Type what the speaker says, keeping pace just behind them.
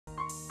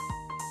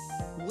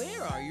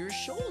are your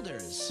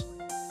shoulders?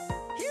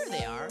 Here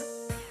they are.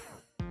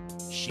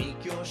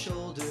 Shake your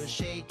shoulders,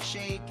 shake,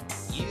 shake.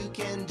 You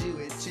can do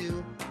it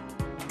too.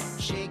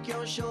 Shake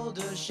your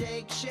shoulders,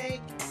 shake,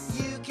 shake.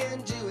 You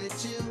can do it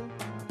too.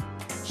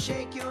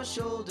 Shake your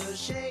shoulders,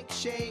 shake,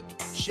 shake.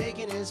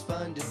 Shaking is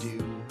fun to do.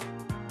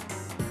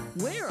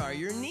 Where are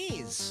your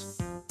knees?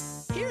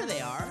 Here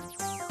they are.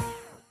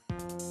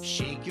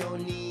 Shake your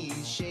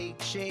knees,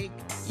 shake, shake.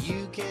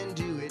 You can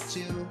do it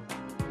too.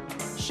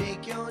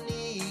 Shake your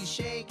knees,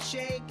 shake,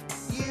 shake.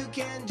 You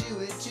can do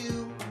it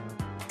too.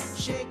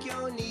 Shake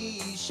your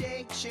knees,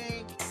 shake,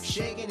 shake.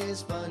 Shaking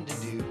is fun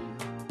to do.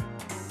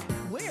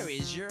 Where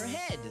is your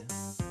head?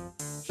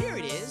 Here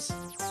it is.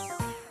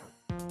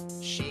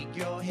 Shake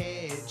your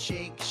head,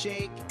 shake,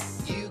 shake.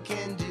 You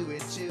can do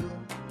it too.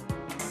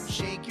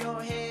 Shake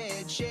your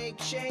head,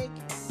 shake, shake.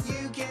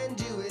 You can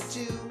do it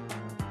too.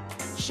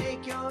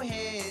 Shake your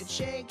head,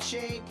 shake,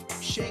 shake.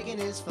 Shaking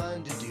is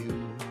fun to do.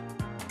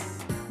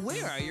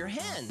 Where are your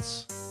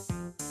hands?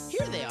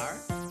 Here they are.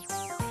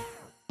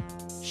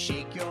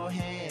 Shake your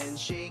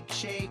hands, shake,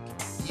 shake.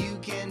 You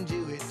can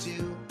do it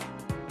too.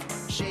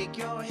 Shake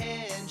your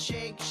hands,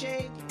 shake,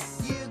 shake.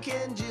 You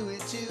can do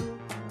it too.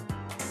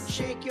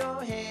 Shake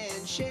your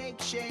hands,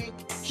 shake, shake.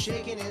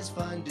 Shaking is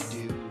fun to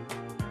do.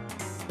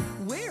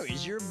 Where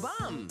is your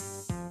bum?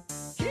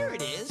 Here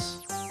it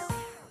is.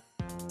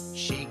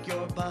 Shake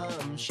your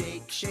bum,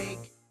 shake,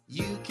 shake.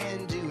 You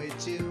can do it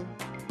too.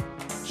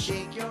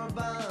 Shake your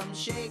bum,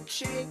 shake,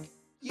 shake.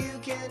 You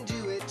can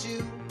do it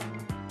too.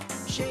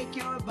 Shake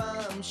your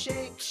bum,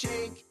 shake,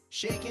 shake.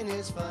 Shaking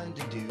is fun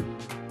to do.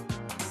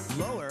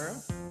 Lower,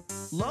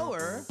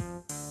 lower,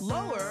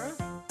 lower,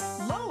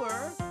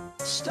 lower.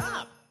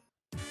 Stop!